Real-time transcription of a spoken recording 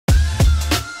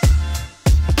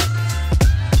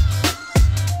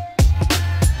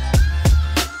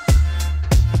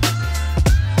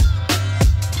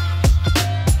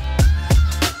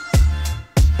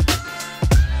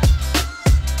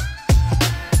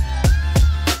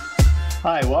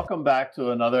Hi, welcome back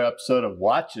to another episode of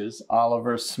Watches.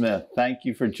 Oliver Smith. Thank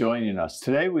you for joining us.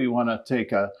 Today we want to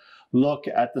take a look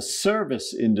at the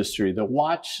service industry, the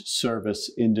watch service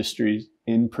industry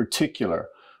in particular,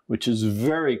 which is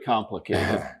very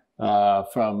complicated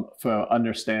from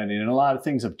understanding. And a lot of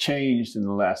things have changed in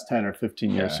the last 10 or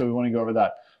 15 years, so we want to go over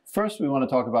that. First, we want to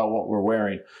talk about what we're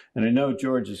wearing. And I know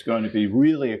George is going to be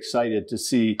really excited to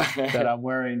see that I'm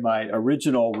wearing my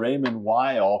original Raymond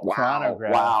Weil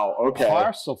chronograph. Wow, okay.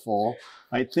 Parsifal.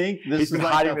 I think this He's is been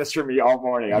like hiding this from me all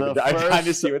morning. I'm trying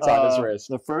to see what's on his wrist.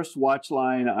 The first watch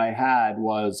line I had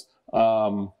was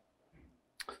Raymond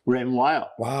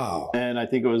Weil. Wow. And I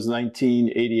think it was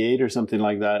 1988 or something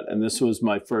like that. And this was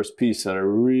my first piece that I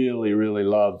really, really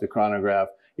loved, the chronograph.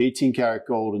 18 karat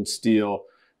gold and steel.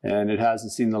 And it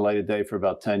hasn't seen the light of day for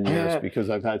about 10 years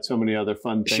because I've had so many other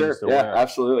fun things to wear.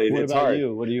 Absolutely. What it's about hard.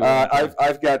 you? What do you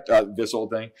I've got this old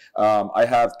thing. I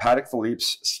have Patek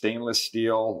Philippe's stainless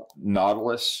steel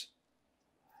Nautilus.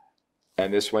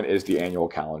 And this one is the annual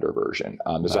calendar version.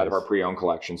 It's out of our pre-owned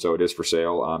collection, so it is for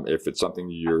sale. If it's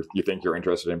something you think you're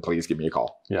interested in, please give me a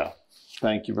call. Yeah,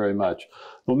 thank you very much.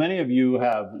 Well, many of you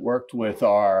have worked with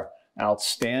our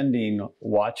outstanding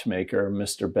watchmaker,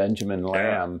 Mr. Benjamin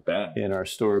Lamb, in our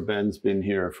store. Ben's been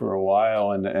here for a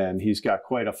while, and he's got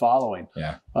quite a following.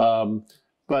 Yeah.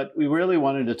 But we really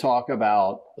wanted to talk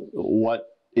about what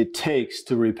it takes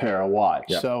to repair a watch.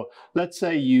 Yeah. So let's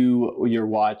say your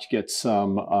watch gets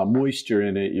some moisture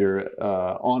in it. You're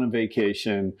on a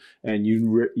vacation and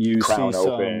you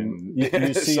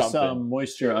see some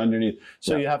moisture underneath.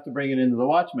 So you have to bring it into the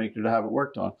watchmaker to have it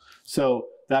worked on. So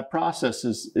that process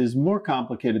is more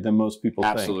complicated than most people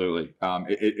think. Absolutely.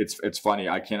 It's funny.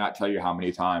 I cannot tell you how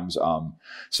many times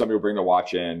somebody will bring the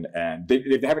watch in and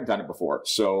they haven't done it before.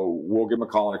 So we'll give them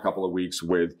a call in a couple of weeks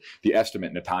with the estimate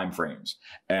and the time frames.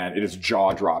 And it is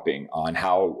jaw-dropping on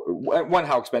how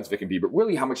expensive it can be, but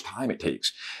really how much time it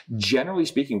takes. Generally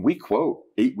speaking, we quote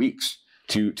 8 weeks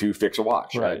to fix a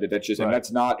watch. Right. That's just, and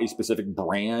that's not a specific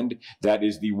brand. That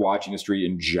is the watch industry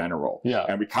in general. Yeah.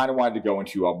 And we kind of wanted to go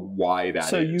into why that is.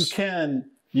 So you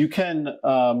can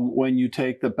when you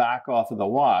take the back off of the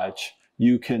watch,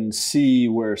 you can see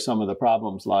where some of the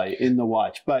problems lie in the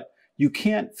watch. But you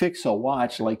can't fix a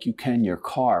watch like you can your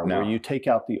car, where you take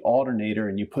out the alternator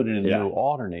and you put in a new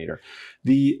alternator.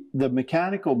 The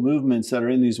mechanical movements that are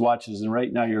in these watches, and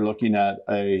right now you're looking at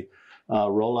a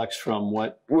Rolex from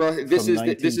what? Well, this is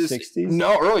 1960s?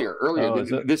 No, earlier. Oh,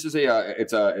 this is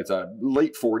it's a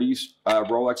late 40s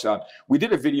Rolex. We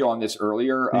did a video on this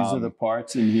earlier. These are the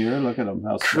parts in here. Look at them.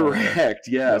 How correct.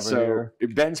 Yeah. So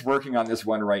Ben's working on this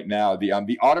one right now.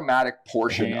 The automatic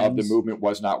portion of the movement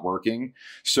was not working.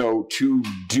 So to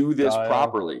do this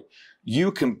properly,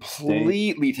 you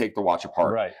completely take the watch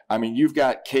apart. Right. I mean, you've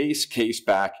got case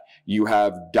back. You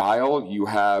have dial, you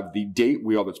have the date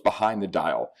wheel that's behind the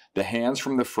dial, the hands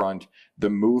from the front,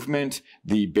 the movement,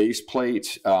 the base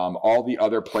plate, all the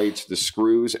other plates, the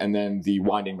screws, and then the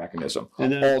winding mechanism,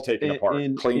 all taken apart,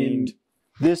 cleaned. In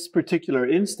this particular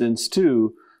instance,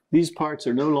 too, these parts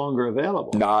are no longer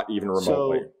available. Not even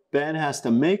remotely. So Ben has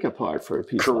to make a part for a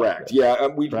piece. Correct. Like yeah,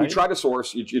 we try to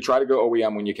source. You try to go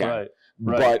OEM when you can.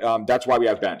 Right. But that's why we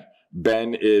have Ben.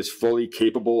 Ben is fully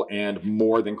capable and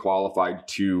more than qualified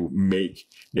to make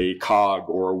a cog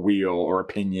or a wheel or a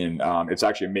pinion. It's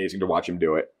actually amazing to watch him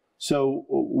do it. So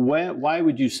why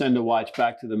would you send a watch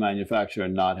back to the manufacturer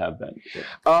and not have Ben?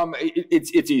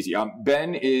 It's easy.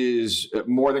 Ben is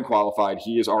more than qualified.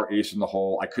 He is our ace in the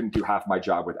hole. I couldn't do half my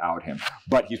job without him,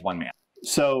 but he's one man.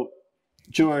 So,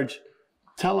 George,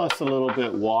 tell us a little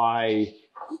bit why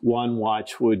one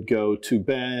watch would go to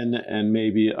Ben and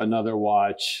maybe another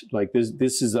watch like this.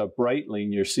 This is a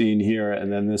Breitling you're seeing here,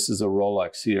 and then this is a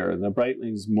Rolex here. And the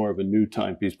Breitling is more of a new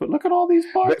timepiece. But look at all these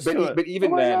parts. But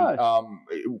even then,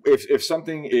 if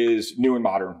something is new and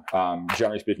modern,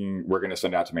 generally speaking, we're going to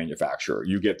send out to manufacturer.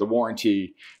 You get the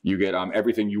warranty, you get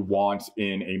everything you want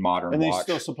in a modern watch. And they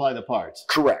still supply the parts.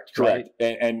 Correct. Right?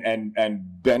 And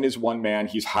Ben is one man.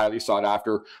 He's highly sought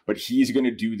after, but he's going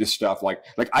to do this stuff like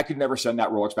I could never send that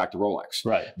Rolex back to Rolex.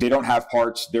 Right. They don't have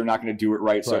parts. They're not going to do it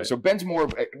right. So Ben's more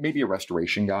of maybe a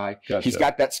restoration guy. Gotcha. He's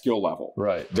got that skill level.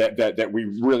 Right. That we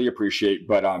really appreciate,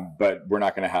 but we're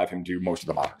not going to have him do most of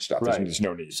the modern stuff. Right. There's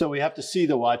no need. So we have to see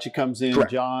the watch. It comes in.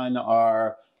 Correct. John,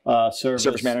 our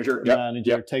service manager,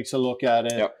 takes a look at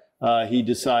it. Yep. He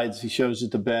decides, he shows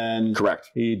it to Ben. Correct.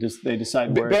 They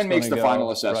decide where Ben makes the final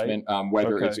assessment,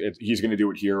 whether he's going to do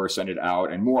it here or send it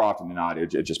out. And more often than not,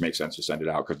 it just makes sense to send it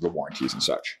out because of the warranties and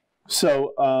such.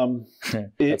 So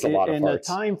that's a lot of in parts.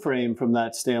 the time frame from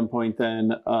that standpoint,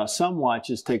 then some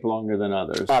watches take longer than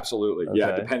others. Absolutely, okay.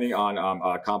 Yeah. Depending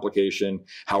on complication,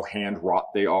 how hand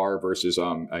wrought they are versus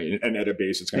and at a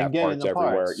base, it's going to have parts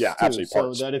everywhere. Yeah, too. absolutely.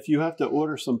 Parts. So that if you have to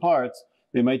order some parts,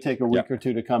 they might take a week or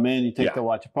two to come in. You take the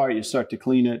watch apart, you start to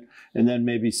clean it, and then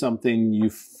maybe something you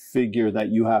figure that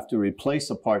you have to replace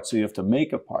a part, so you have to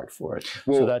make a part for it.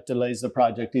 Well, so that delays the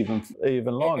project even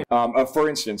longer. For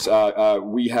instance,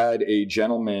 we had a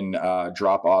gentleman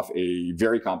drop off a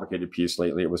very complicated piece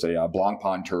lately. It was a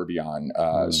Blancpain tourbillon.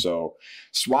 So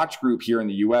Swatch Group here in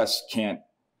the U.S. can't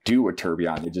do a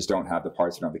tourbillon. They just don't have the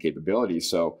parts, they don't have the capabilities.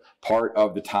 So part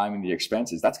of the time and the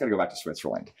expenses, that's got to go back to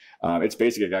Switzerland. It's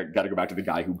basically got to go back to the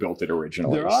guy who built it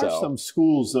originally. There are some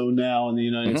schools, though, now in the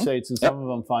United States, and some of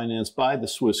them financed by the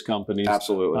Swiss companies.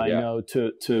 Absolutely, I know,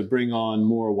 to bring on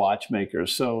more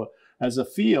watchmakers. So as a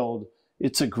field,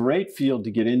 it's a great field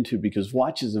to get into because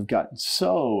watches have gotten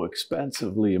so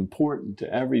expensively important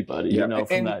to everybody, you know,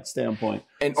 from that standpoint.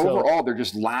 And overall, they're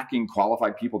just lacking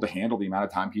qualified people to handle the amount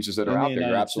of timepieces that are out there.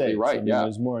 You're absolutely right. I mean,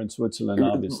 there's more in Switzerland,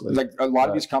 obviously. Like a lot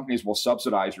of these companies will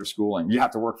subsidize your schooling. You have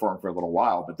to work for them for a little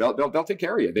while, but they'll take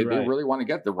care of you. They really want to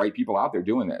get the right people out there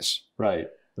doing this. Right.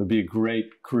 It would be a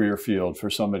great career field for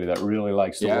somebody that really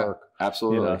likes to work.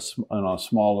 Absolutely. On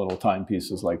small little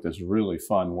timepieces like this. Really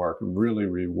fun work and really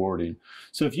rewarding.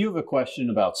 So if you have a question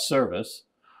about service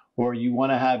or you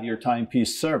want to have your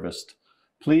timepiece serviced,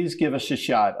 please give us a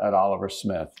shot at Oliver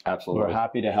Smith. Absolutely. We're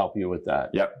happy to help you with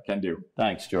that. Yep, can do.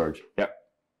 Thanks, George. Yep.